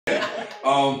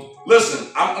Listen,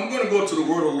 I'm going to go to the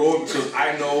word of the Lord because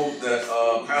I know that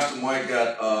Pastor Mike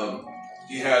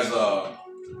he has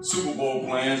Super Bowl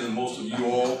plans, and most of you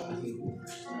all.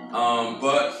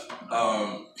 But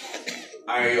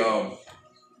I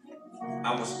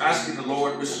was asking the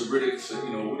Lord, Mr. Riddick, said,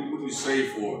 what do you say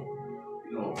for,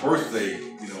 a birthday,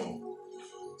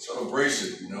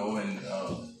 celebration,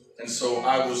 and so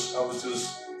I was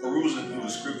just perusing through the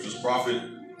scriptures, prophet,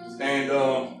 and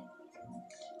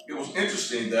it was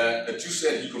interesting that you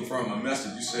said, you confirmed my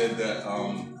message. You said that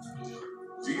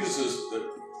Jesus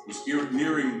was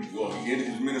nearing, he ended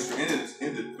his ministry,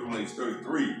 ended through age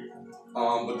 33.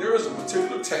 But there is a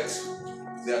particular text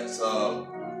that's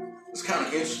it's kind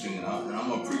of interesting, and I'm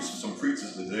going to preach to some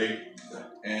preachers today.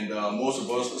 And most of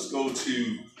us, let's go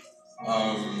to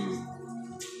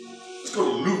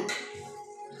Luke.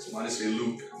 Somebody say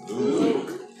Luke.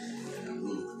 Luke. Yeah,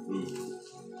 Luke.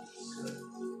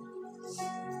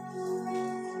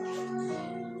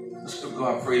 Let's give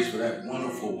God praise for that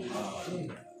wonderful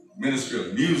ministry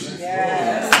of music.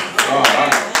 Yes.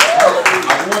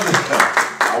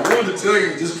 I wanted to tell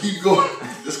you, just keep going.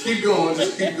 Just keep going.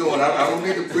 Just keep going. I don't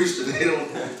need to preach today. They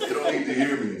don't need to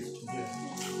hear me.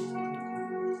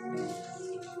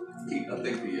 I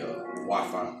think the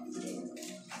Wi-Fi.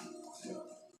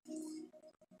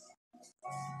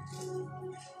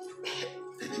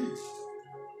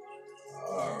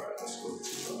 All right, let's go to.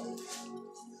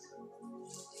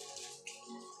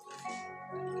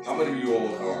 How many of you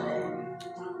all are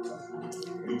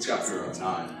Luke chapter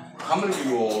 9? How many of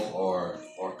you all are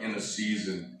in a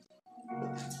season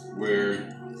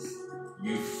where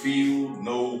you feel,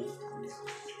 know,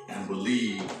 and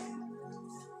believe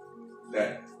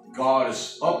that God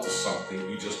is up to something,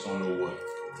 you just don't know what?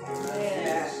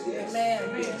 Amen.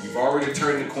 You've already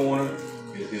turned the corner.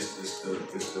 It's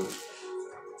the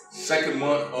second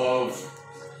month of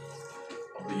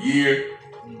the year.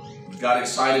 You got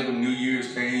excited when New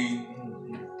Year's came.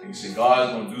 And you said,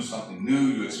 God's going to do something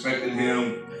new. You expected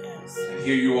him. And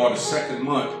here you are the second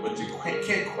month, but you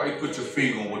can't quite put your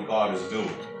finger on what God is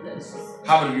doing.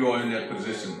 How many of you are in that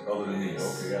position other than me?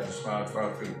 Okay, I just trying to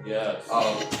figure. Yes.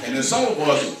 And then some of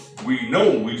us, we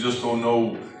know, we just don't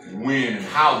know when and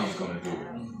how he's going to do it.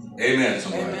 Amen,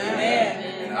 somebody.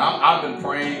 Amen. And I've been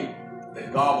praying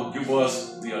that God will give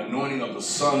us the anointing of the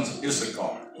sons of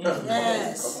Issachar.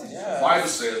 Yes. The Bible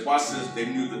says, watch this, they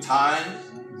knew the time,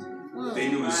 they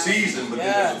knew the season, but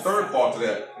then there's a third part to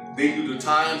that. They knew the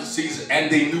time, the season,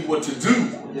 and they knew what to do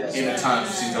in the time,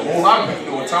 the season. A whole lot of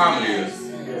people know what time it is.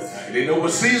 They know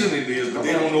what season it is, but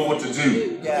they don't know what to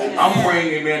do. I'm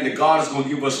praying, amen, that God is going to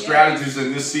give us strategies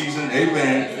in this season,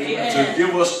 amen, to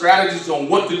give us strategies on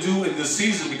what to do in this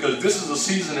season, because this is a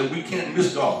season that we can't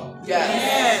miss God.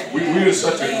 We're in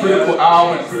such a critical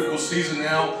hour and critical season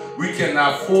now. We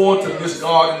cannot afford to miss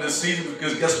God in this season,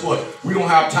 because guess what? We don't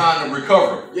have time to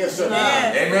recover. Yes, sir.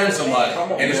 Amen, somebody.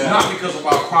 And it's not because of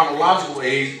our chronological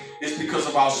age. It's because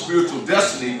of our spiritual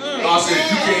destiny. God said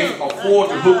you can't afford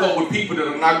to hook up with people that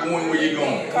are not going where you're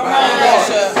going. Come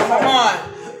on, come on.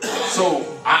 So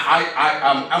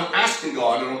I'm asking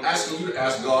God, and I'm asking you to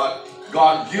ask God,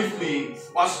 God, give me,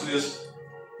 watch this,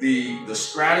 the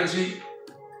strategy,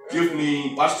 give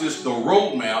me, watch this, the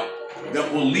roadmap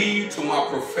that will lead to my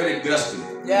prophetic destiny.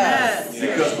 Yes.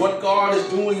 Because what God is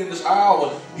doing in this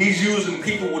hour, he's using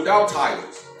people without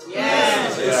titles.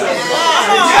 Yes.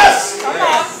 Yes. Come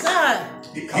on.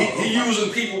 He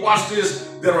using people, watch this,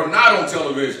 that are not on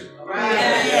television.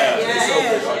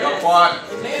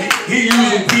 He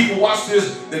using people, watch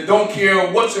this, that don't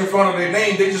care what's in front of their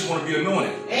name, they just want to be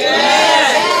anointed.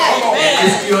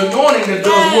 It's the anointing that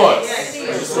does what?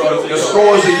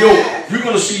 Destroys the yoke. You're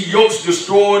going to see yokes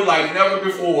destroyed like never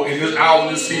before in this hour,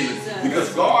 in this season. Because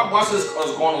God, watch this,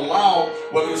 is going to allow,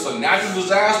 whether it's a natural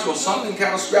disaster or something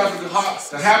catastrophic to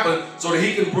happen, so that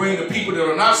he can bring the people that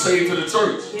are not saved to the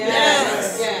church.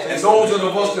 Yes. And those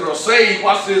of us that are saved,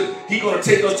 watch this, he's going to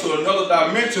take us to another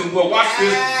dimension where, watch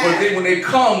this, when they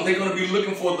come, they're going to be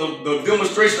looking for the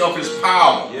demonstration of his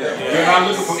power. They're not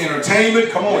looking for entertainment.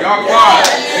 Come on, y'all quiet.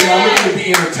 They're not looking to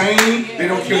be entertained. They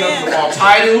don't care nothing about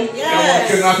title. They don't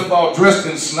care nothing about dressed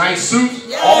in nice suits.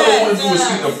 All they want to do is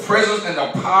see the presence and the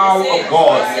power of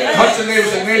God. Touch your neighbor and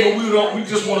say, neighbor, we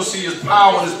just want to see his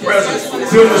power and his presence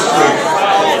demonstrated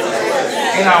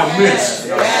in our midst.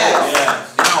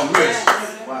 In our midst.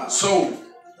 So,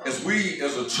 as we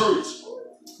as a church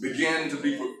begin to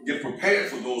get prepared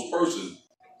for those persons,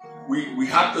 we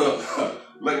have to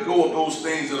let go of those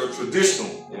things that are traditional.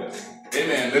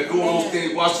 Amen. Let go of those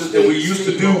things, watch this, that we used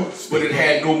to do, but it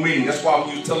had no meaning. That's why when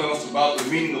you were telling us about the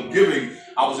meaning of giving,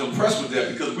 I was impressed with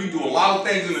that, because we do a lot of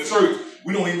things in the church,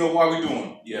 we don't even know why we're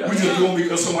doing it. Yeah. We just doing it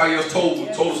because somebody else told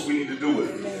us we need to do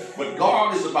it. But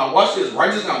God is about, watch this,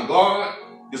 write this down. God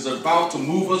is about to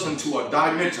move us into a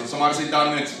dimension. Somebody say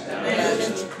dimension.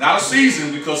 Not a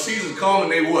season, because seasons come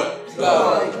and they what?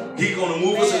 He's going to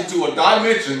move us into a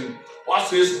dimension, watch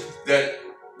this,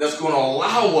 that's going to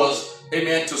allow us,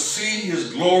 amen, to see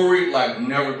his glory like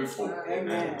never before.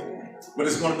 Amen. But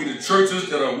it's going to be the churches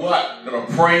that are what? That are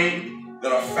praying,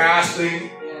 that are fasting,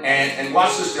 and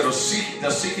watch this, that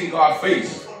are seeking God's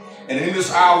face. And in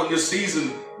this hour, in this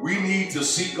season, we need to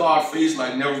seek God's face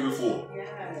like never before.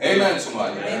 Amen,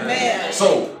 somebody. Amen.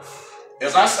 So,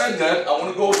 as I said that, I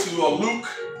want to go to Luke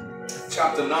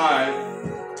chapter 9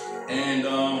 and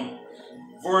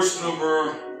verse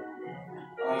number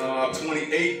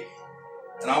 28.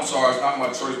 And I'm sorry, it's not my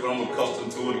church, but I'm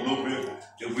accustomed to it a little bit.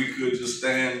 If we could just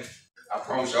stand, I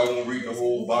promise you I won't read the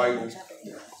whole Bible,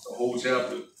 the whole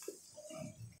chapter.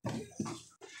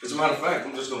 As a matter of fact,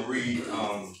 I'm just going to read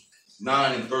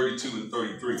 9 and 32 and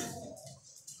 33.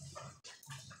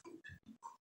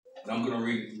 And I'm going to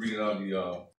read it out of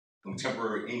the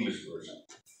contemporary English version.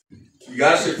 You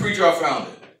guys say, preacher, I found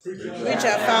it. Preacher,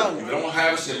 I found it. If you don't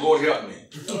have it, say, Lord, help me.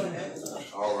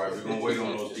 All right, we're going to wait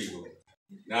on those people.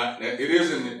 Now,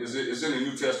 it's in the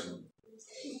New Testament.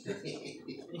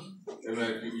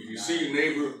 Amen. If you see your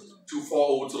neighbor too far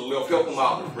over to the left, help them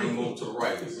out and bring them over to the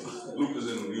right. Luke is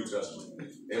in the New Testament.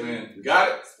 Amen. You got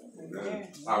it?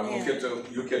 All right, we're going to catch up.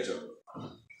 You'll catch up.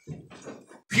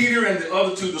 Peter and the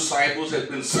other two disciples had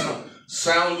been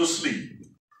sound asleep.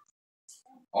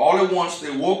 All at once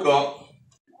they woke up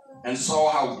and saw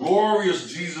how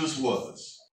glorious Jesus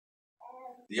was.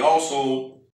 They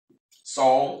also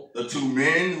saw the two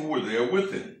men who were there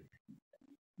with him.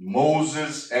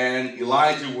 Moses and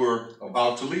Elijah were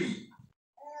about to leave.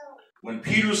 When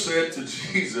Peter said to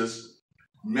Jesus,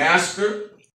 Master,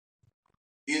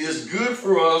 it is good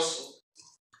for us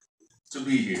to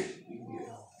be here.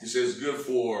 He says, good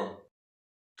for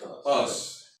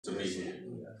us to be here.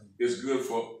 It's good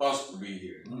for us to be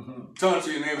here. Turn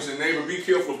to your neighbor and say, neighbor, be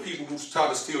careful of people who try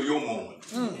to steal your moment.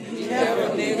 Be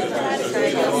careful, neighbor. Try to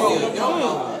steal your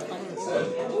moment.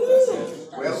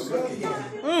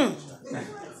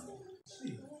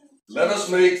 Let us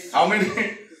make, how many?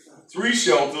 3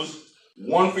 shelters.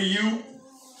 One for you,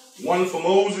 one for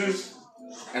Moses,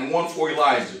 and one for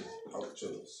Elijah.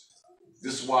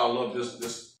 This is why I love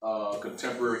this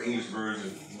contemporary English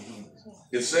version.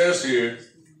 It says here,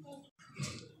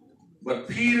 but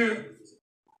Peter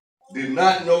did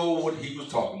not know what he was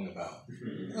talking about.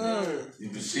 You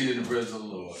can see it in the presence of the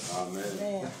Lord.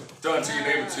 Amen. Turn to your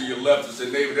neighbor to your left and say,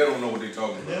 neighbor, they don't know what they're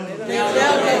talking about. They don't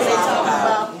know what they're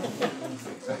talking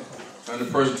about. Turn the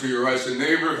person to your right and say,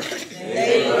 neighbor,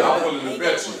 I'm willing to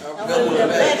bet you.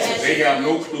 They have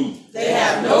no clue. They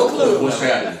have no clue. What's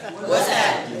happening? What's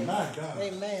happening?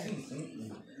 Amen.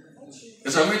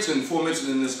 As I mentioned,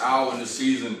 in this hour, in this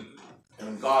season,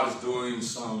 and God is doing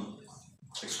some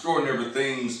extraordinary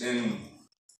things in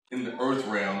the earth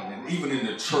realm and even in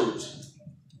the church.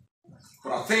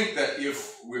 But I think that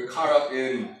if we're caught up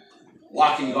in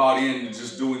locking God in and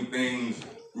just doing things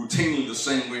routinely the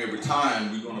same way every time,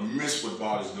 we're going to miss what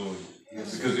God is doing.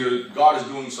 Because God is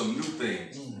doing some new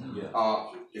things.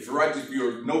 If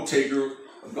you're a note taker,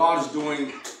 God is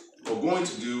doing or going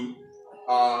to do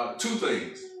 2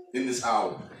 things in this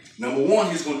hour. Number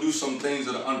 1, he's going to do some things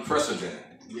that are unprecedented.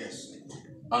 Yes.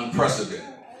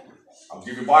 Unprecedented. I'll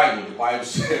give you the Bible. The Bible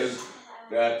says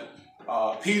that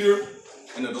Peter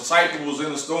and the disciple was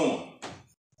in a storm.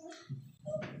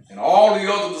 And all the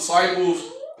other disciples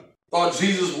thought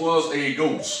Jesus was a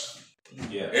ghost.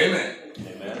 Yeah. Amen.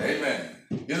 Amen. Amen.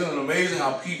 Isn't it amazing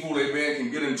how people, amen, can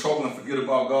get in trouble and forget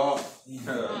about God?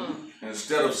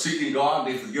 Instead of seeking God,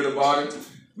 they forget about it.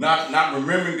 Not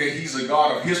remembering that he's a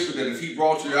God of history, that if he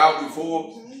brought you out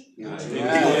before, he's going to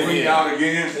bring you out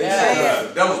again.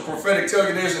 That was prophetic. Tell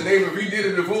your neighbor, if he did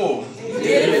it before,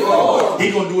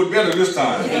 he's going to do it better this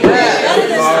time.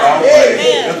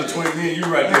 That's between me and you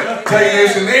right there. Tell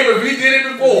your neighbor, if he did it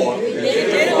before,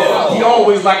 he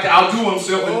always like to outdo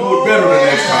himself and do it better the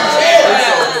next time.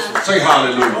 Say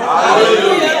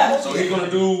hallelujah. So he's going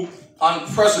to do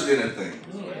unprecedented things.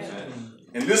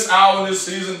 In this hour, in this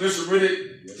season, Bishop Riddick,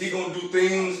 he's going to do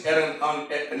things at an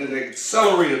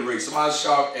accelerated rate. Somebody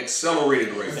shout,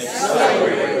 accelerated rate.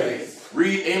 Accelerated rate.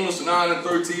 Read Amos 9 and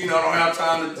 13. I don't have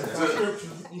time to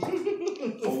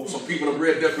some people have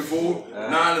read that before.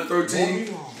 9 and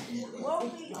 13.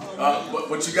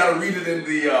 But you got to read it in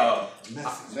the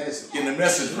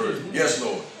message version. Yes,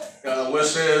 Lord. where it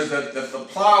says that the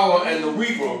plower and the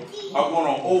reaper are going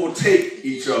to overtake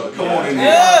each other. Come on in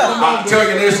here. I'm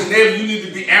telling you this, and neighbor, you need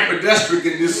to be ambidextric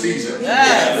in this season.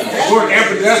 The word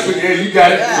ambidextric, yeah, you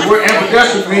got it. The word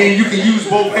ambidextric means you can use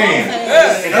both hands.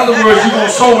 In other words, you're going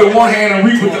to sow with one hand and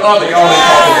reap with the other. Y'all ain't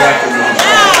talking back to me.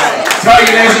 Tell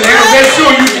you this, and neighbor, make sure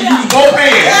you can use both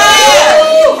hands.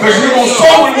 Because you're going to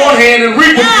sow with one hand and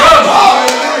reap with the other.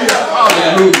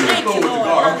 Hallelujah. Glory to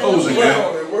God. I'm closing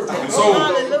now. And so,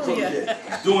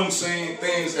 doing same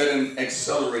things at an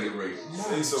accelerated rate.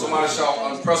 Somebody shout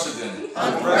unprecedented.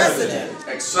 Unprecedented.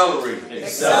 Accelerated.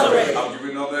 Accelerated. I'll give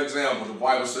you another example. The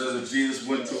Bible says that Jesus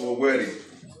went to a wedding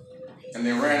and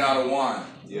they ran out of wine.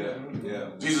 Yeah.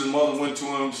 Jesus' mother went to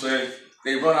him and said,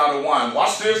 they run out of wine.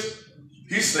 Watch this.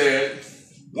 He said,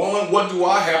 woman, what do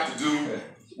I have to do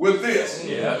with this?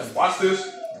 Yeah. Watch this.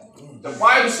 The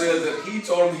Bible says that he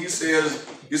told him, he says,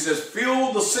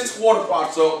 fill the 6 water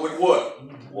pots up with what?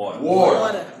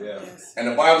 Water. Yeah. And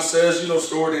the Bible says,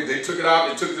 story, they took it out,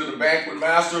 they took it to the banquet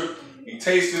master, he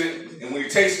tasted it, and when he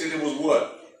tasted it, it was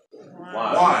what?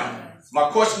 Wine. My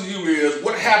question to you is,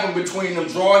 what happened between them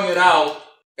drawing it out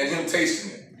and him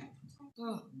tasting it?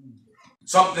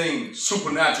 Something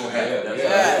supernatural happened.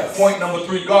 Yes. Point number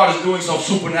 3, God is doing some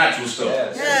supernatural stuff.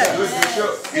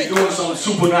 Yes. He's doing some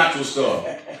supernatural stuff.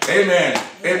 Amen.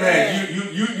 Amen.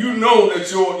 You know that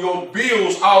your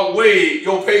bills outweigh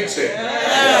your paycheck.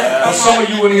 But some of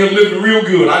you in here living real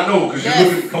good. I know, because you're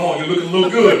looking, come on, you're looking a little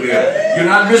good there. You're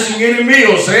not missing any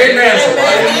meals. Say amen,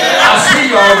 somebody. I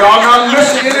see y'all not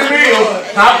missing any meals.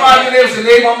 High five your neighbor and say,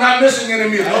 neighbor, I'm not missing any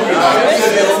meals. No, you're not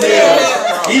missing any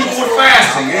meals. Even with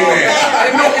fasting. Amen.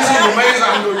 Isn't it amazing?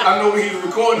 I know he's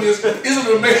recording this. Isn't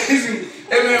it amazing?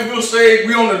 Amen. We'll say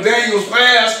we on the Daniel's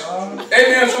fast.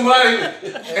 Amen, somebody.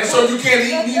 And so you can't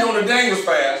eat meat on the Daniel's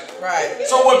fast. Right.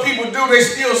 So what people do, they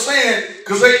still sin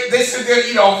because they sit there and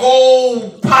eat a whole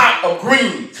pot of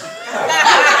greens.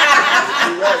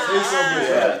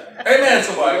 Amen,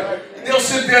 somebody. They'll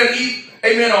sit there and eat,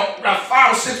 amen, about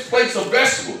 5 or 6 plates of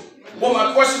vegetables. Well,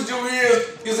 my question to you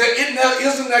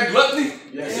isn't that gluttony?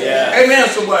 Yes. Yeah. Amen,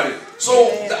 somebody. So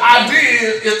the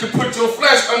idea is to put your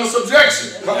flesh under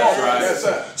subjection. Come on. Right. Yes,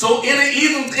 sir. So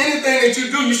anything that you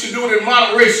do, you should do it in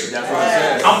moderation. That's what I'm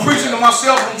saying. I'm preaching to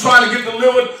myself. I'm trying to get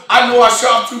delivered. I know I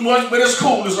shop too much, but it's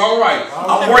cool. It's all right.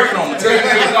 I'm working on it. Tell you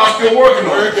that I'm still working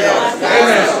on it.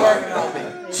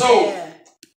 Amen. So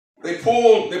they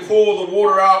pull the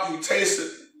water out. He tastes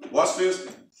it. Watch this.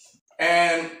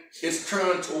 And it's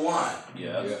turned to wine.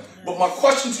 Yeah. But my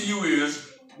question to you is,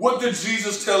 what did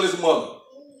Jesus tell his mother?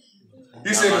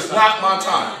 He said, it's not my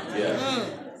time. Yeah.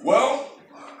 Well,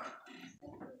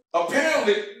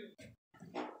 apparently,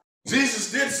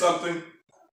 Jesus did something,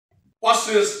 watch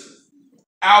this,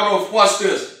 out of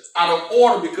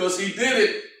order, because he did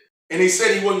it and he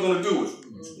said he wasn't going to do it.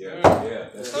 Yeah.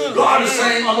 That's good. God is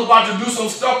saying, I'm about to do some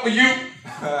stuff for you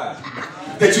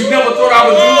that you never thought I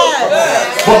would do.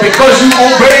 But because you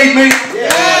obeyed me,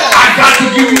 I got to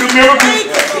give you the miracle.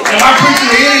 Am I preaching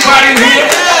to anybody in here?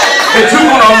 That you're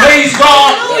going to amaze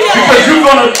God because you're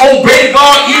going to obey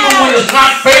God even when it's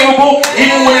not favorable,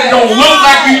 even when it don't look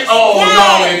like you. Oh,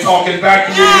 y'all ain't talking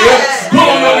back to me here. Put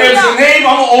on your name and name,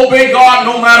 I'm going to obey God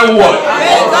no matter what.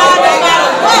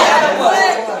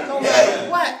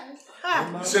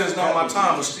 He says it's not my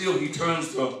time, but still he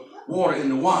turns the water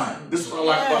into wine. This is what I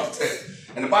like about the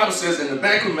text. And the Bible says, in the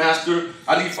banquet master,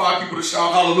 I need 5 people to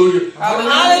shout hallelujah.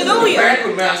 Hallelujah. The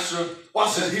banquet master,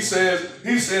 watch this, he said,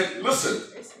 listen,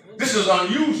 this is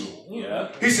unusual.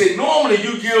 Yeah. He said, normally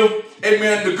you give,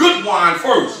 amen, the good wine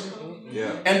first.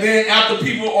 Yeah. And then after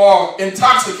people are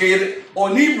intoxicated or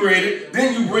inebriated,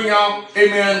 then you bring out,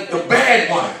 amen, the bad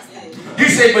wine. He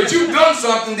said, but you've done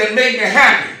something that made me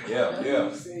happy. Yeah.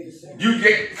 You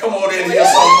come on in here,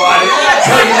 somebody.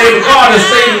 Tell your neighbor, God is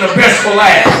saving the best for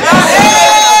last.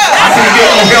 I can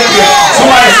help you.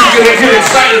 Somebody should get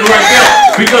excited right there.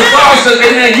 Because God says,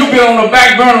 amen, you've been on the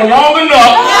back burner long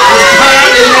enough. It's time,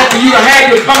 amen, for you to have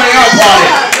your coming out party.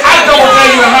 I double tell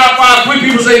you in high five, 3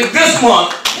 people say, this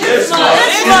month is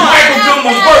Michael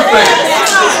Goodman's birthday.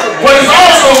 But it's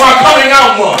also my coming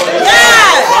out month.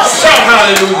 Shout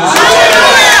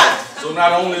hallelujah. So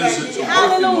not only is it your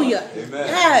birthday month,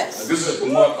 Yes. this is the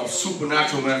month of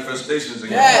supernatural manifestations in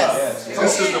your Yes. life.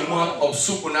 This is the month of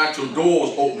supernatural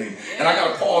doors opening. And I got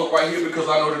to pause right here because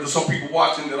I know that there's some people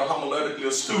watching that are homiletically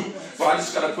astute. But I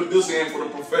just got to put this in for the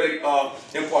prophetic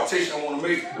impartation I want to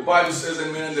make. The Bible says,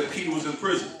 amen, that Peter was in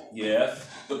prison. Yeah.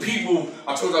 The people,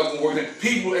 I told you I was going to work there.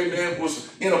 People, amen, was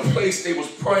in a place they was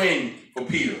praying for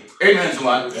Peter. Amen,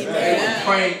 somebody. Amen. They were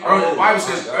praying, the Bible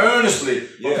says earnestly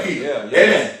for Peter.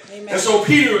 Amen. And so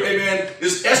Peter, amen,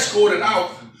 is escorted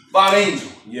out by an angel.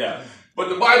 Yeah. But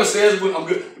the Bible says when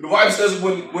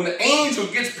the angel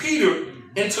gets Peter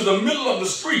into the middle of the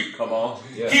street, Come on.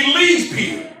 Yeah. he leaves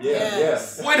Peter. Yeah.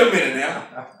 Yes. Wait a minute now.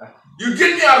 You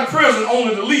get me out of prison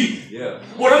only to leave. Yeah.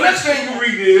 Well, the next thing you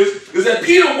read is that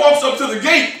Peter walks up to the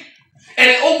gate and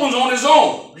it opens on its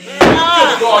own.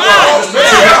 Good God,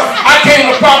 I came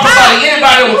to prophesy to anybody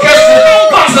that will catch this.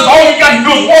 God says all you got to do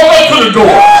is walk up to the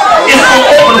door. It's going to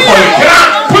open for you. Can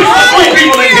I put some three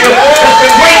people in here that's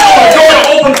been waiting for the door to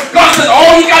open? God says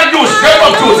all you got to do is step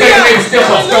up to it. Say, neighbor, step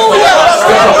up, step up.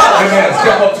 Step up. Amen.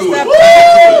 Step up to it.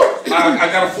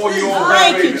 I got a 4-year-old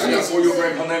grandbaby. I got a 4-year-old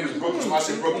grandbaby. Her name is Brooklyn. So I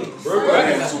said Brooklyn. So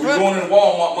we're going in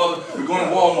Walmart, mother. We're going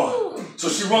in Walmart. So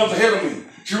she runs ahead of me.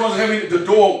 She runs ahead of me. The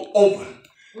door open.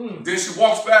 Then she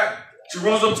walks back. She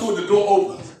runs up to it. The door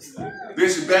opens. Then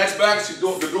she backs back. The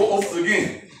door opens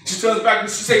again. She turns back and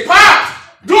she say, "Pop!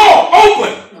 Door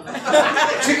open!"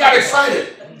 She got excited.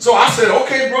 So I said,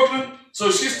 "Okay, Brooklyn."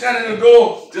 So she's standing in the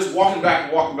door, just walking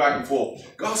back and forth.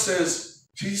 God says,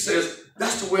 she says,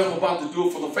 "That's the way I'm about to do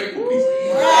it for the faithful people."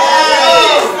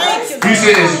 He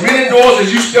said, "As many doors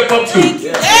as you step up to,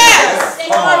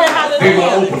 they're going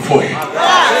to open for you." The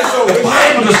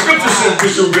Bible, the scripture says,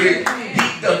 Bishop Riddick,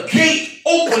 the gate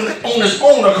opened on its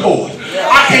own accord.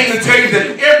 I came to tell you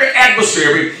that every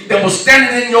adversary that was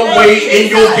standing in your way, in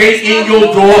your gate, in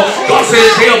your door, God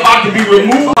says they're about to be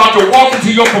removed, about to walk into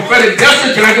your prophetic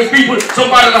destiny. Can I get people,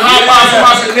 somebody to high five,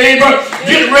 somebody say, "Neighbor,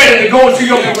 get ready to go into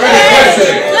your prophetic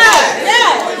destiny."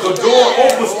 The door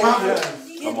opens,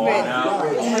 Come on now.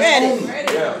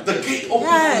 the gate opens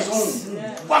on its own.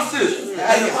 Watch this.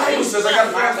 And the Bible says, I got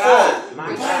to fast forward. The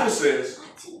Bible says,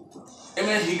 and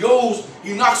then he goes,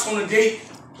 he knocks on the gate,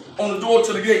 on the door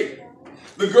to the gate.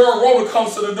 The girl Rhoda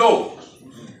comes to the door.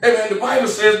 And then the Bible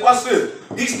says, watch this.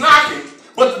 He's knocking,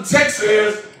 but the text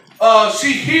says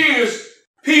she hears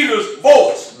Peter's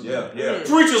voice. Yeah. Yeah.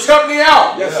 "Preachers, help me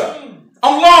out. Yes, sir.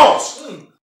 I'm lost."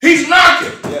 He's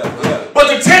knocking. Yeah. But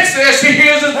the text says she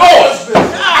hears his voice.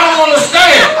 I don't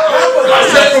understand. God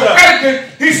said prophetically,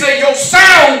 he said your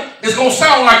sound is going to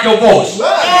sound like your voice.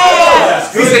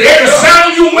 He said every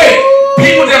sound you make,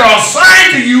 people that are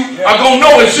assigned to you are going to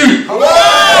know it's you.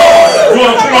 You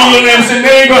want to put on your name and say,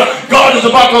 "Neighbor, God is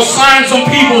about to assign some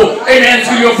people, amen,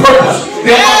 to your purpose.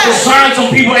 They're about to assign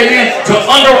some people, amen, to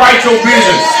underwrite your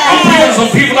vision." I'm preaching to some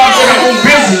people out there that own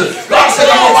businesses. God said,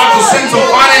 "I'm about to send some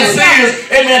financiers,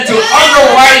 amen, to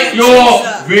underwrite your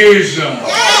vision."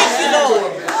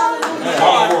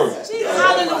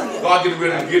 God get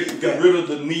rid of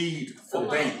the need for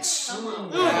banks for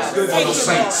the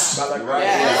saints.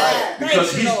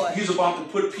 Because he's about to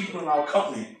put people in our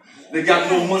company. They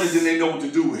got more money than they know what to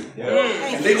do with.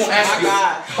 And they're going to ask you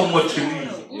how much you need.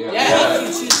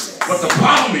 But the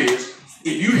problem is,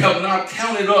 if you have not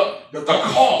counted up the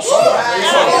cost,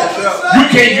 you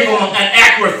can't give them an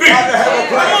accurate figure.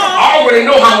 I already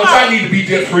know how much I need to be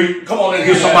debt free. Come on in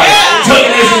here, somebody. Tell me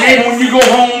this, neighbor, when you go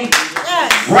home,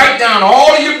 write down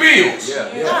all of your bills.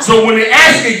 So when they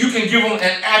ask you, you can give them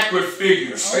an accurate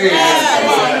figure. Say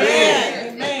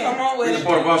Come on with this it.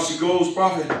 part about she goes,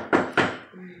 prophet.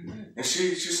 And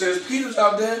she says, "Peter's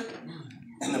out there."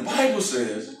 And the Bible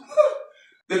says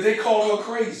that they call her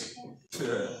crazy.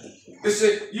 They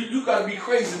said, you got to be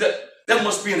crazy. That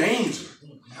must be an angel.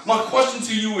 My question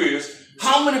to you is,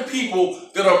 how many people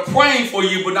that are praying for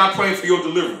you but not praying for your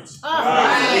deliverance?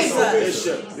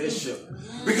 Bishop.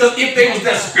 Because if they was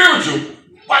that spiritual,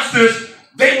 watch this,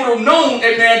 they would have known,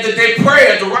 amen, that their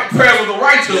prayers, the right prayers of the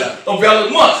righteous,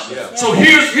 availeth much. So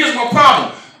here's my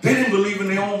problem. They didn't believe in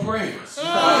their own prayers.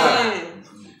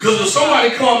 Because if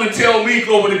somebody come and tell me,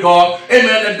 glory to God,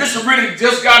 amen, that Bishop Riddick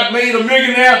just got made a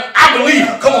millionaire, I believe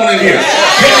him. Come on in here.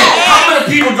 Amen. How many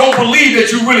people don't believe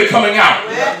that you're really coming out?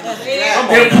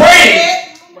 They're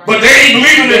praying, but they ain't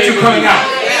believing that you're coming out.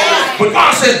 But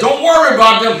God says, don't worry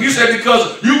about them. He said,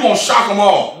 because you're going to shock them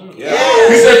all. He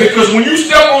said, because when you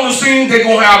step on the scene, they're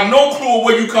going to have no clue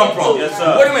where you come from. Wait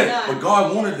a minute. But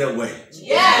God wanted that way.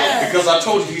 Because I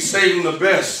told you he's saving the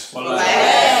best for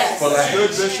last. Good,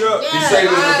 Bishop. He's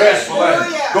saving the best for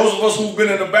last. Those of us who've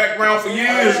been in the background for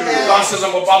years, God says,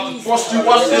 I'm about to thrust you,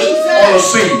 watch this, on the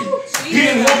scene. He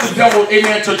didn't want the devil,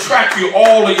 amen, to track you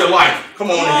all of your life.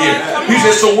 Come on in here. He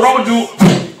said, so what I'm going to do,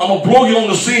 I'm going to blow you on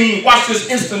the scene. Watch this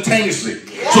instantaneously.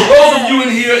 So those of you in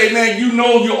here, amen, you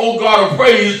know you owe God a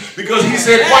praise because he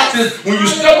said, watch this, when you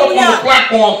step up on the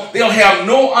platform, they'll have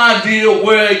no idea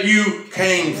where you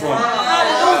came from.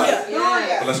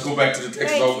 But let's go back to the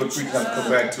text. I was going to come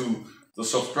back to the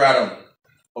substratum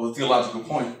of the theological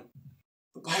point.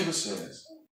 The Bible says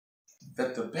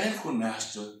that the banquet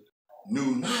master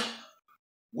knew not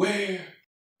where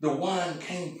the wine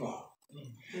came from.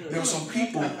 There are some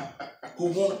people who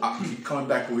won't, I keep coming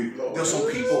back to it. There are some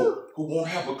people who won't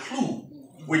have a clue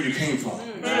where you came from.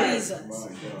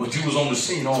 But you was on the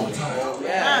scene all the time.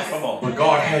 Come on. But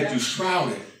God had you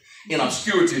shrouded in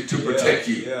obscurity to protect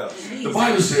you. The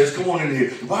Bible says, come on in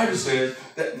here, the Bible says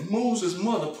that Moses'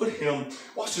 mother put him,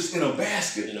 watch this, in a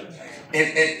basket.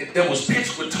 And that was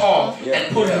pitched with tar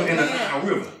and put him in the Nile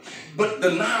River. But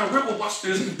the Nile River, watch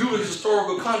this, due to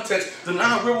historical context, the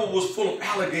Nile River was full of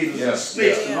alligators and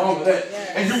snakes and all of that.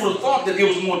 And you would have thought that it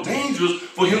was more dangerous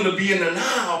for him to be in the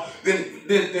Nile than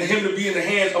him to be in the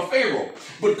hands of Pharaoh.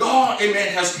 But God,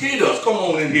 amen, has hid us. Come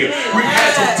on in here. We've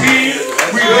had some tears.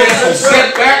 We've had some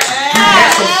setbacks. We've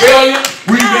had some failure.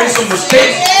 We've made some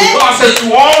mistakes. But God says,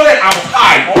 through all of that, I was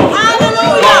hiding.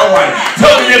 All right.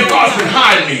 Tell me that God's been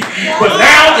hiding me. But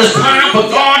now it's time for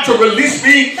God to release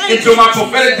me into my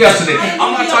prophetic destiny.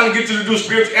 I'm not trying to get you to do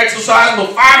spiritual exercise,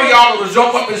 but 5 of y'all will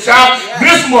jump up and shout,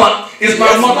 this month is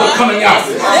my month of coming out.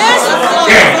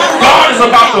 Yeah. God is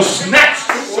about to snatch.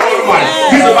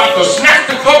 He's about to snatch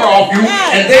the cover off you,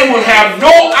 and they will have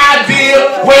no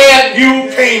idea where you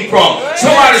came from.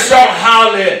 Somebody shout,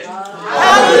 hallelujah.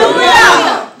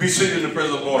 Hallelujah. Be seated in the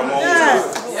presence of the Lord.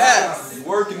 Yes. You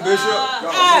working, Bishop?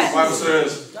 The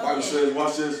Bible says,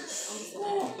 watch this.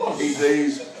 8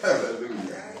 days.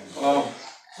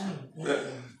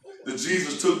 That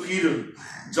Jesus took Peter,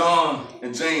 John,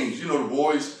 and James, you know the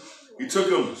boys. He took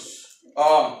them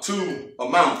to a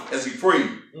mount as he prayed.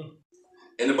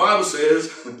 And the Bible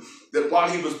says that while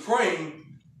he was praying,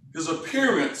 his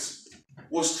appearance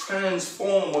was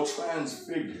transformed or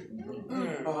transfigured.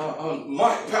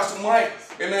 Pastor Mike,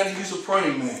 amen, he's a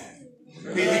praying man.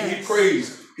 He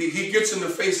prays. He gets in the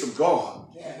face of God.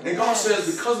 And God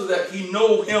says because of that, he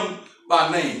knows him by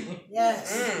name.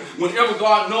 Yes. Whenever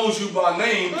God knows you by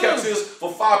name, catch this, for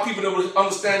 5 people that will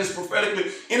understand this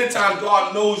prophetically, anytime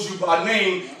God knows you by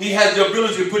name, he has the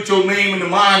ability to put your name in the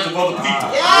minds of other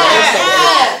people.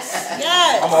 Yes.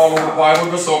 I'm all over the Bible,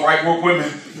 that's all right, work with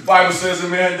me. The Bible says,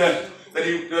 man, that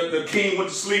the king went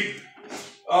to sleep,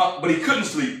 but he couldn't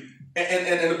sleep.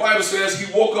 And the Bible says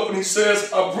he woke up and he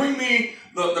says, bring me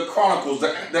the Chronicles,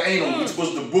 the Annals, which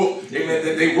was the book. Amen.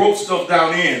 They wrote stuff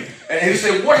down in. And he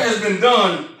said, what has been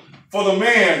done for the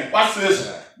man, watch this,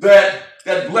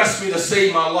 that blessed me to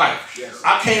save my life. Yes.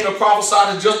 I came to prophesy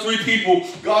to just 3 people.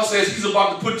 God says he's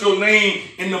about to put your name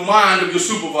in the mind of your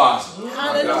supervisor.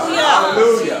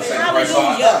 Hallelujah.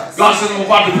 Hallelujah. God says I'm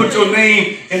about to put your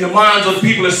name in the minds of the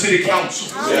people at city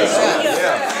council. Yes.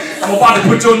 I'm about to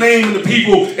put your name in the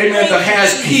people, amen, that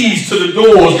has keys to the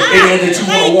doors, amen, that you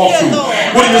want to walk through.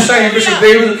 What are you saying, Bishop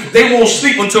David? They won't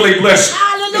sleep until they bless you.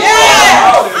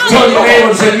 Tell your neighbor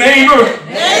and say, neighbor,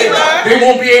 they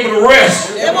won't be able to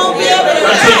rest until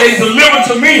they deliver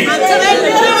to me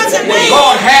what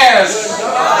God has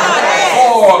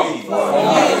for me.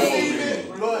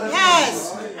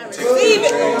 Yes. Receive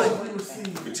it,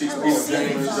 Lord. We teach Peter,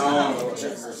 James, and John.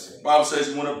 The Bible says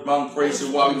he went up around the praise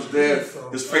while he was dead.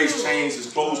 His face changed, his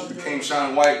clothes became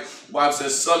shining white. The Bible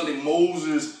says suddenly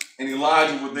Moses and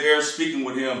Elijah were there speaking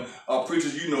with him.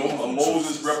 Preachers, you know,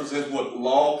 Moses represents what?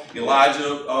 Law.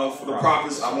 Elijah for the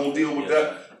prophets. I won't deal with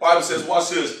that. The Bible says, watch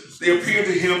this. They appeared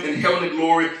to him in heavenly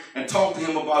glory and talked to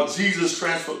him about Jesus'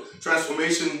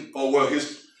 transformation, or well,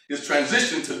 his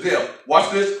transition to death.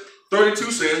 Watch this.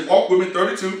 32 says, walk with me,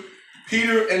 32.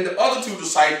 Peter and the other 2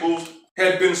 disciples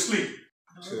had been asleep.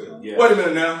 Yeah. Wait a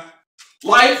minute now.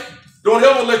 Life, don't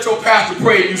ever let your pastor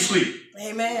pray and you sleep.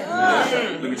 Amen.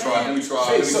 Let me try. Don't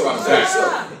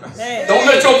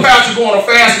let your pastor go on a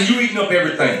fast and you eating up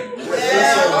everything.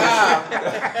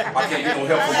 I can't get no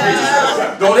help from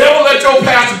preachers. Don't ever let your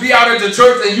pastor be out at the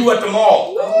church and you at the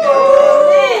mall.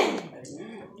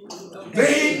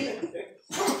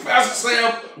 Pastor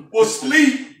Sam was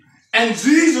asleep and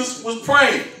Jesus was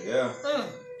praying. Yeah.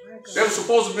 They were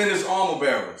supposed to be his armor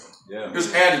bearers,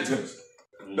 his adjutants.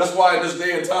 That's why in this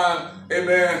day and time,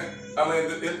 amen. I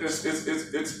mean, it's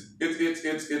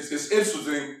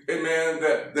interesting, amen,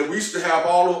 that we used to have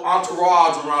all the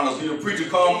entourage around us. You know, preacher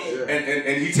come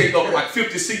and he take up like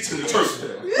 50 seats in the church.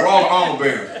 We're all the armor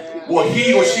bearers. Well,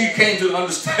 he or she came to the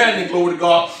understanding, glory to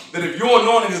God, that if your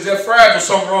anointing is that fragile,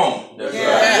 something wrong. But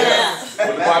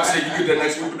the Bible says, you get that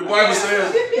next week, but the Bible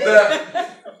says that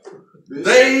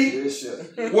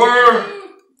they were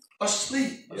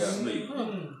asleep.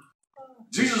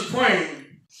 Jesus praying,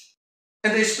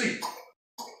 and they sleep.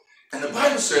 And the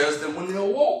Bible says that when they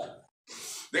awoke,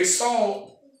 they saw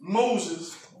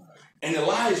Moses and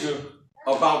Elijah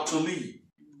about to leave.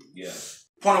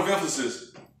 Point of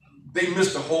emphasis, they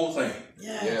missed the whole thing.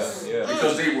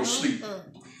 Because they were asleep.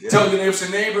 Tell your neighbor,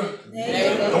 say, neighbor,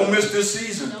 don't miss this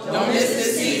season. Don't miss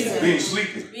this season. Being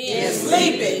sleepy. Being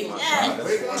sleepy.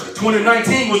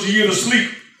 2019 was the year to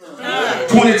sleep.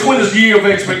 2020 is the year of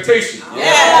expectation.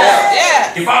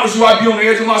 If I was you, I'd be on the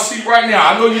edge of my seat right now.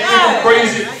 I know you think I'm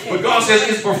crazy, but God says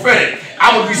it's prophetic.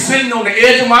 I would be sitting on the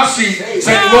edge of my seat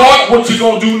saying, Lord, what you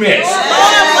gonna do next?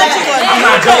 I'm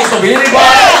not jealous of anybody.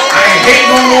 I ain't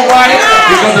hating on nobody,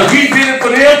 because if he did it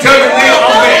for them, tell them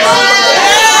I'm next.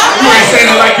 You ain't saying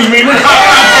it like you mean it.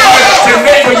 Say,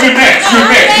 neighbor, you're next. You're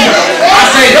next. I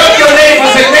say, help your neighbor.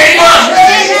 Say, neighbor.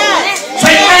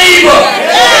 Say, neighbor.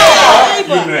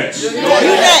 You're next. You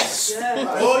next.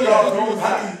 Oh, y'all know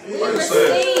how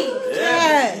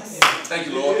yes. Thank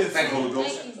you, Lord. Thank you, Holy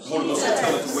Ghost. Holy Ghost will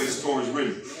tell us the way the story is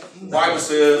written. The Bible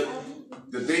says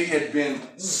that they had been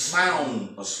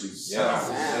sound asleep.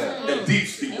 That deep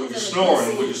sleep, where you're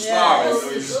snoring, where you're snoring,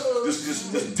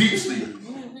 this deep sleep.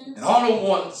 And all at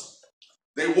once,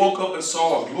 they woke up and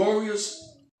saw a glorious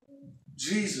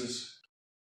Jesus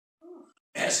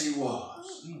as he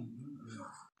was.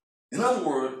 In other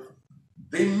words,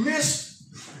 they missed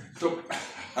the...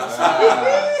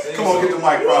 Come on, get the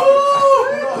mic,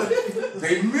 prophet.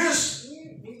 They missed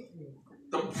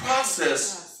the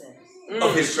process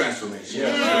of his transformation.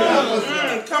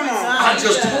 Come on. I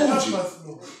just told you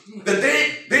that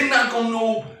they're not going to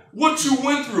know what you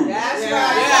went through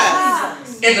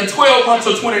in the 12 months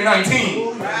of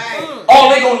 2019. All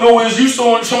they're going to know is you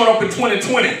showing up in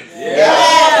 2020.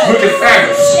 Looking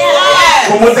fabulous.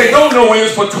 But what they don't know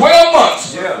is for 12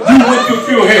 months, you went through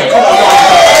pure hell. Come on,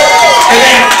 y'all. And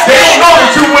then they don't know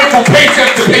that you went from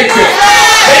paycheck to paycheck.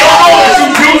 They don't know that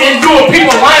you endured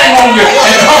people lying on you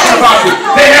and talking about you.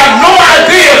 They have no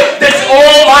idea that,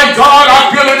 oh my God,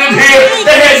 I feel it in here.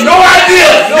 They had no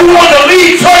idea you want to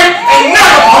leave church and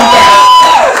never come back.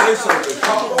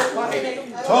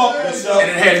 And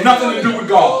it had nothing to do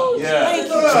with God.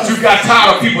 But you got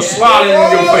tired of people smiling in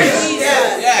your face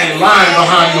and lying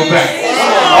behind your back.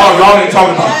 Oh, y'all ain't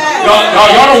talking about it.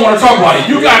 Y'all don't want to talk about it.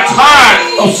 You got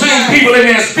tired of seeing people in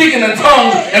there speaking in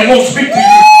tongues and won't speak to you.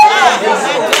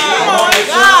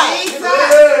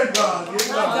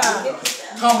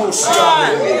 Come on,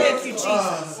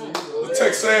 the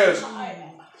text says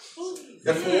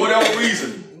that for whatever reason,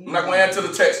 I'm not going to add to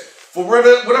the text, for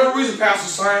whatever reason, Pastor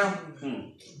Sam,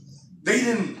 they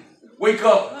didn't wake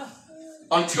up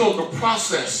until the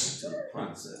process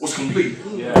was complete.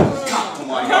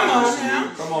 Come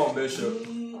on, Bishop.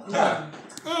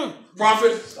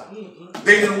 Prophet,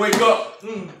 they didn't wake up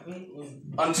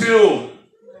until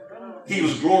he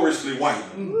was gloriously white.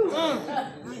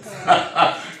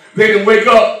 They didn't wake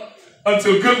up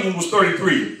until Goodman was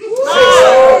 33.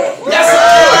 I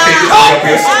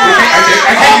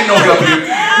can't get no help here.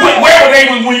 Where were they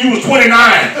when you was 29?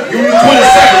 You were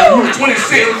 27, you were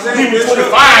 26, you were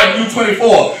 25, you were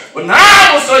 24. But now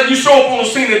all of a sudden you show up on the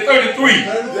scene at 33.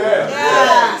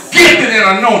 Gifted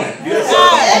and anointed.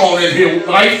 Come on in here,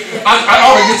 right? I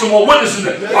ought to get some more witnesses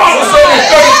there. All of a sudden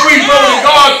at 33, glory to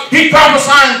God, he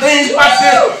prophesying things, watch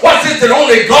this, that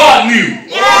only God knew.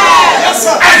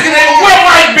 Asking them, where have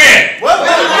I been?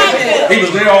 He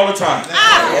was there all the time.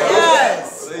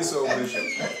 Say so, Bishop.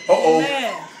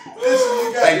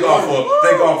 Thank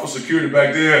God for security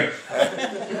back there.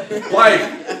 Like,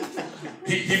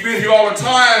 he been here all the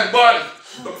time, but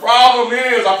the problem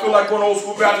is, I feel like going old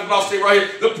school Baptist, but I'll stay right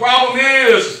here. The problem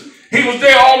is, he was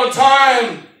there all the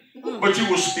time, but you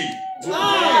were asleep.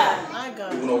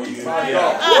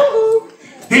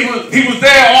 He was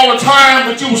there all the time,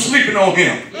 but you were sleeping on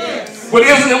him. But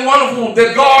isn't it wonderful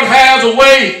that God has a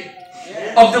way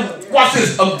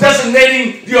of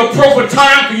designating the appropriate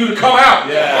time for you to come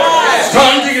out?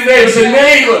 Turn to your neighbor and say,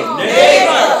 neighbor,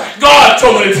 God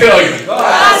told me to tell you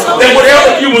that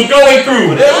whatever you was going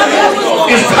through,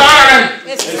 it's time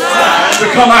to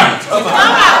come out.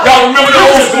 Y'all remember the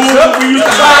old school we used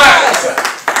to say,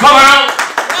 come out,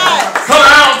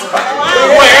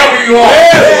 wherever you are.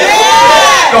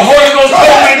 The Holy Ghost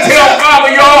told me to tell God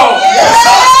of y'all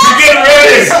to get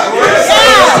ready. It's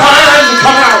time to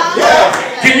come out.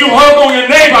 Can you hug on your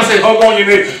neighbor? I said, hug on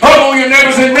your neighbor. Hug on your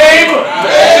neighbor. Say, neighbor.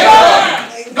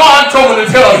 God told me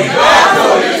to tell you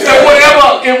that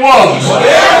whatever it was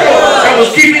that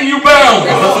was keeping you bound,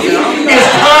 it's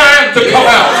time to come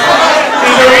out.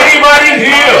 Is there anybody in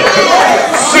here?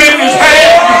 Sin has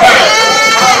had you bound.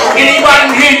 Anybody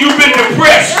in here, you've been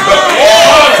depressed.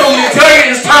 God told me to tell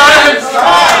you it's time.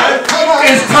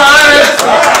 It's time.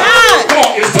 Come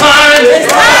on, it's time.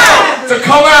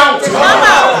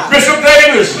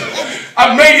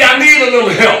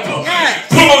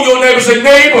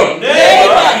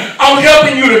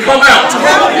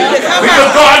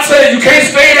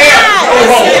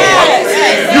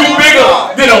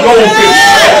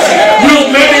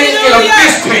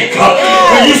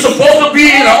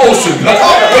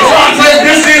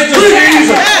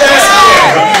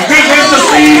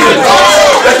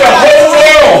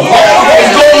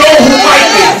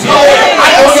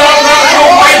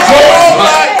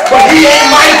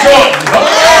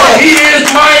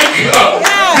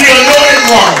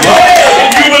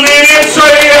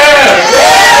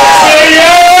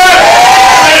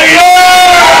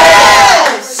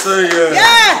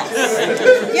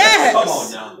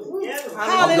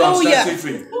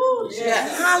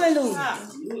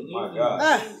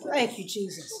 Thank you,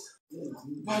 Jesus.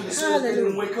 Why the Son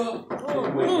didn't wake up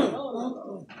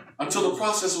until the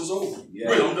process was over. Yeah.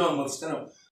 Really, I'm done, mother. Stand up.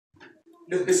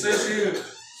 It says here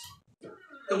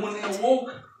that when he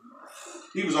awoke,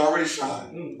 he was already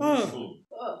shining.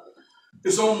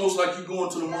 It's almost like you going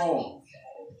to the mall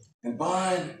and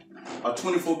buying a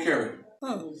 24 karat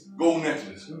gold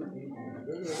necklace.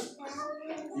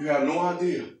 You have no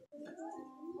idea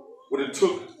what it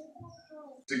took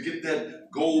to get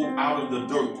that gold out of the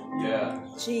dirt. Yeah.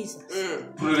 Jesus.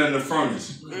 Put it in the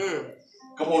furnace.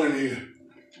 Come on in here.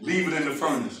 Leave it in the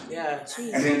furnace. Yeah.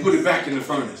 And then put it back in the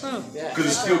furnace. Because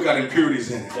it's still got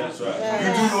impurities in it. That's right.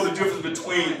 You do know the difference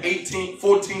between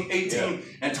 14, 18,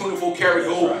 and 24 karat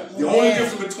gold. Right. The only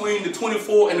difference between the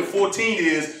 24 and the 14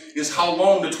 is how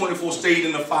long the 24 stayed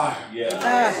in the fire. Yeah.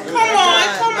 Come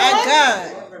on. My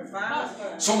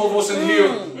God. Some of us in here,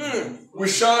 we're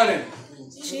shining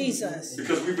Jesus.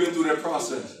 because we've been through that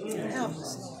process. Help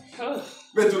us, Lord.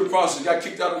 Been through the process. Got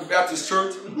kicked out of the Baptist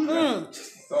church.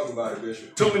 Talk about it,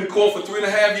 Bishop. Took me to court for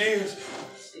 3.5 years.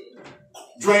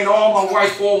 Drained all my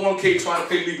wife's 401k trying to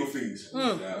pay legal fees.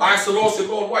 I asked the Lord, said,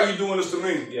 Lord, why are you doing this to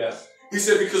me? Yeah. He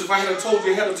said, because if I had told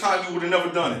you ahead of time, you would have never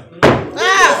done it.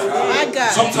 My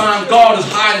God. Sometimes God is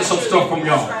hiding some stuff from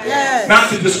y'all. Yes. Not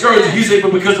to discourage you. He said,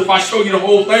 but because if I show you the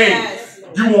whole thing,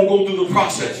 you won't go through the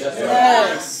process.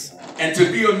 Yes. And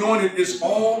to be anointed is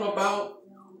all about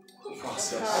the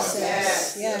process.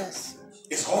 Yes.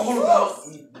 It's all about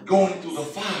going through the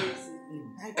fire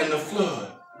and the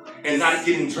flood and not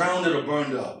getting drowned or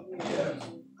burned up. Yeah.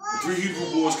 The 3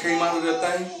 Hebrew boys came out of that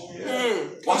thing.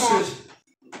 Watch this.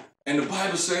 And the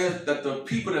Bible says that the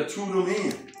people that threw them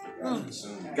in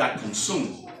got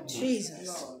consumed.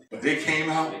 Jesus. But they came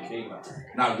out.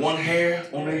 Not one hair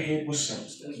on their head was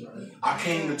singed. I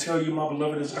came to tell you, my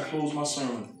beloved, as I close my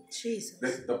sermon, Jesus.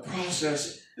 that the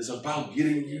process is about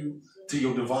getting you to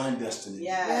your divine destiny.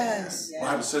 Yes. The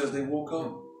Bible says they woke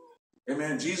up.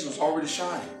 Amen. Jesus was already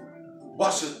shining.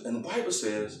 Watch it. And the Bible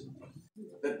says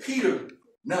that Peter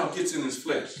now gets in his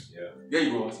flesh. Yeah,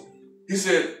 he was. He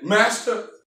said, Master,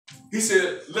 he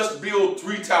said, let's build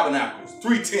 3 tabernacles,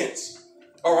 3 tents.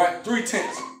 All right, 3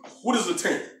 tents. What is a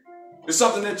tent? It's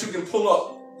something that you can pull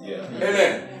up. Yeah.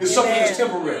 Amen. It's something that's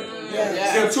temporary.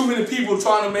 Yes. There are too many people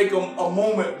trying to make a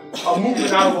movement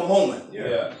out of a moment.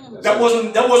 Yeah. That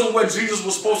wasn't what Jesus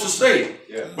was supposed to say.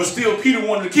 Yeah. But still, Peter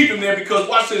wanted to keep him there because,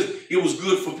 watch this, it was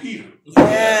good for Peter.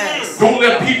 Yes. Don't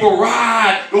let people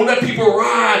ride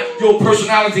your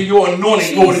personality, your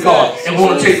anointing, glory to God, and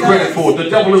want to take credit for it. The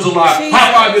devil is a lie.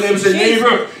 High five your neighbor and say,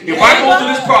 neighbor, if I go through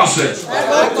this process,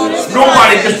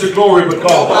 nobody gets the glory but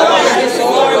God.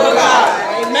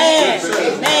 Amen.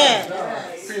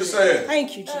 Peter said,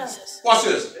 Thank you, Jesus. watch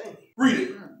this. Read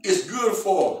it. It's good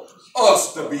for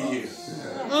us to be here.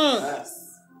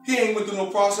 He ain't went through no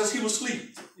process. He was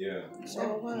asleep. Yeah.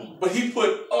 But he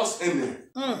put us in there.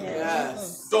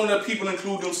 Don't let people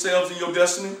include themselves in your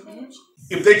destiny.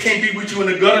 If they can't be with you in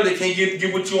the gutter, they can't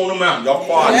get with you on the mountain. Y'all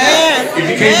quiet. If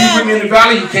you can't be with me in the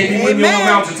valley, you can't be with me on the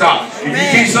mountaintop. If you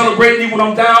can't celebrate me when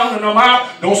I'm down and I'm out,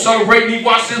 don't celebrate me.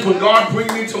 Watch this when God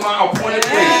brings me to my appointed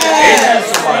place. Amen,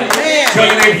 somebody. Tell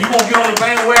your neighbor, you won't get on the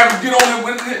bandwagon, get on it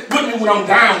with me when I'm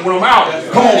down, when I'm out.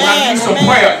 Come on, when I need some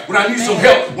prayer, when I need some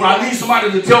help, when I need somebody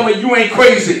to tell me you ain't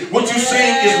crazy. What you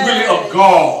saying is really of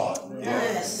God.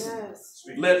 Yes.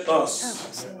 Let us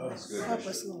Help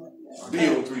us, Lord.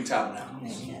 build 3 tabernacles.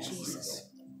 Thank you, Jesus.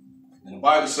 And the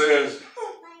Bible says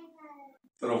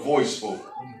that a voice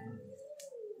spoke.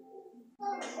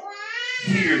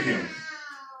 Hear him,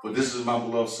 for this is my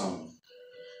beloved Son,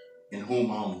 in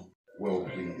whom I'm well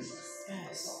pleased.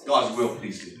 Yes. God's well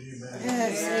pleased with you.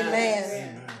 Yes.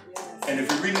 Amen. And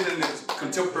if you read it in the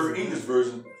contemporary English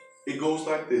version, it goes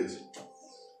like this.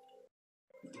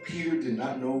 Peter did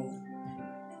not know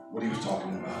what he was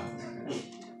talking about.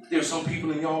 There are some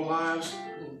people in y'all lives,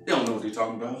 they don't know what they're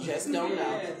talking about. Just don't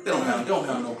know. They don't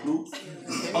have no clue.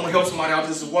 I'm gonna help somebody out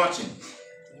that's watching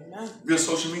via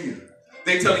social media.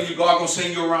 They telling you God gonna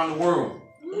send you around the world.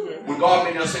 When God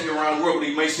may not send you around the world, but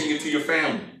He may send you to your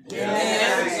family.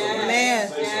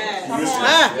 Amen.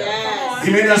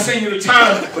 He may not send you to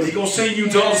China, but He gonna send you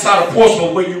to the other side of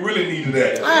Portsmouth where you really needed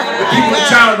that. The people in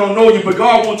China don't know you, but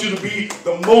God wants you to be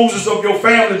the Moses of your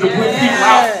family to bring people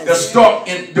out that's stuck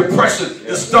in depression,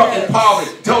 that's stuck in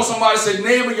poverty. Tell somebody, say,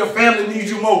 neighbor, your family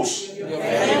needs you most. Your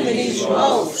family needs you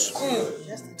most.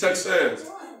 The text says,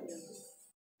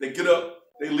 they get up,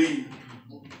 they leave.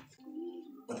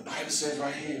 But the Bible says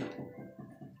right here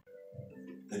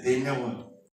that they never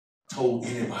told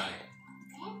anybody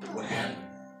what happened.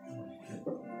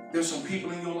 There's some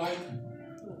people in your life,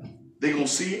 they're going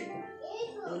to see it,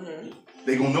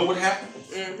 They're going to know what happened.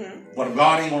 But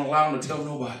God ain't going to allow them to tell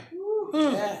nobody.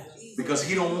 Because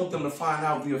he don't want them to find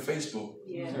out via Facebook.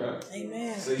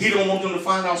 Amen. He don't want them to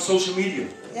find out social media.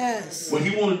 Yes. What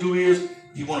he want to do is,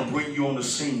 he want to bring you on the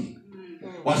scene.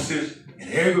 Watch this.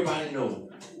 And everybody know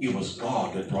it was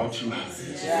God that brought you out of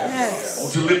this. Yes. I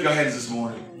want you to lift your hands this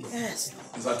morning Yes.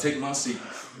 as I take my seat.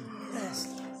 Yes.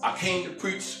 I came to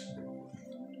preach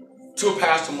to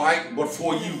Pastor Mike, but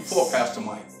for you, for Pastor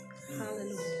Mike.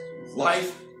 Hallelujah.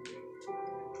 Life.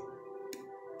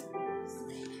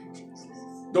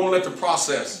 Don't let the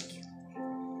process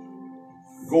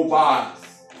go by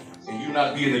and you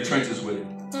not be in the trenches with it.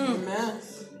 Amen.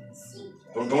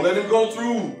 Don't let him go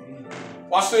through,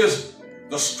 watch this,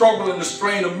 the struggle and the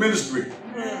strain of ministry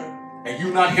and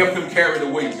you not help him carry the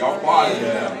weight. Y'all quiet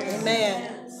now. Amen.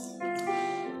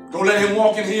 Don't let him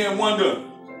walk in here and wonder,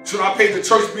 should I pay the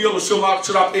church bill or should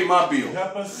I pay my bill?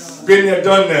 Been there,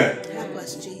 done that. God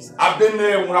bless Jesus. I've been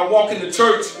there when I walk in the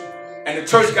church and the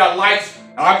church got lights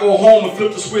and I go home and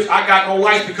flip the switch. I got no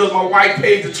lights because my wife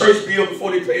paid the church bill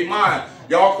before they paid mine.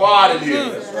 Y'all quiet in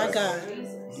here. My God.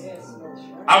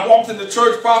 I walked in the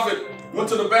church, prophet, went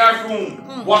to the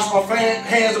bathroom, washed my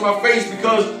hands and my face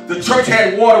because the church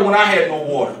had water when I had no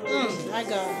water. My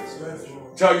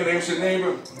God. Tell your neighbor, say,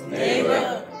 neighbor,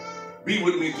 Neighbor, be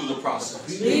with me through the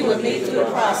process. be with me through the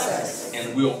process.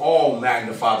 And we'll all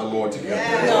magnify the Lord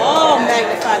together. We'll all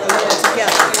magnify the Lord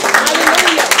together.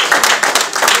 Hallelujah.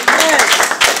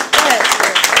 Yes.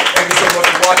 Thank you so much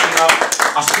for watching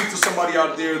out. I speak to somebody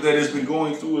out there that has been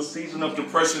going through a season of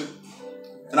depression.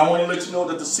 And I want to let you know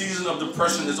that the season of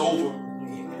depression is over.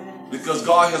 Because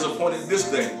God has appointed this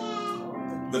day,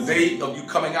 the day of you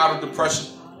coming out of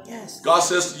depression. Yes. God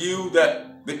says to you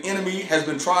that the enemy has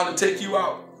been trying to take you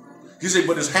out. He said,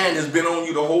 but his hand has been on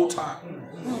you the whole time.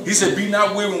 He said, be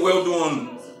not weary in well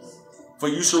doing, for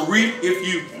you shall reap if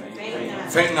you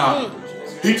faint not.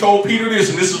 He told Peter this,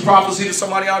 and this is prophecy to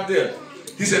somebody out there.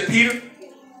 He said, Peter,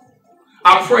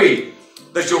 I pray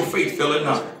that your faith fail it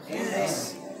not.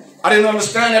 Yes. I didn't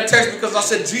understand that text because I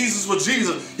said Jesus was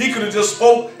Jesus. He could have just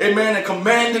spoke, amen, and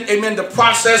commanded, amen, the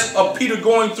process of Peter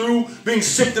going through, being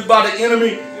sifted by the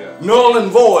enemy, null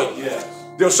and void.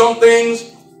 There's some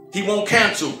things he won't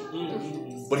cancel,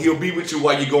 but he'll be with you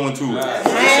while you're going through it.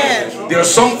 Amen. There are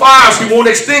some fires he won't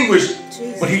extinguish,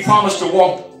 but he promised to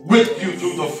walk with you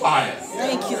through the fire.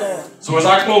 Thank you, Lord. So as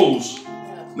I close,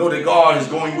 know that God is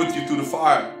going with you through the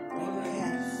fire.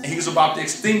 And he's about to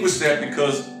extinguish that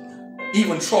because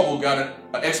even trouble got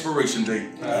an expiration date.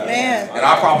 Amen. And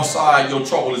I prophesy your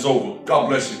trouble is over. God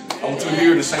bless you. I want you to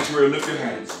hear in the sanctuary, lift your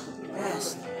hands.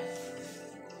 Yes.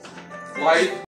 Light.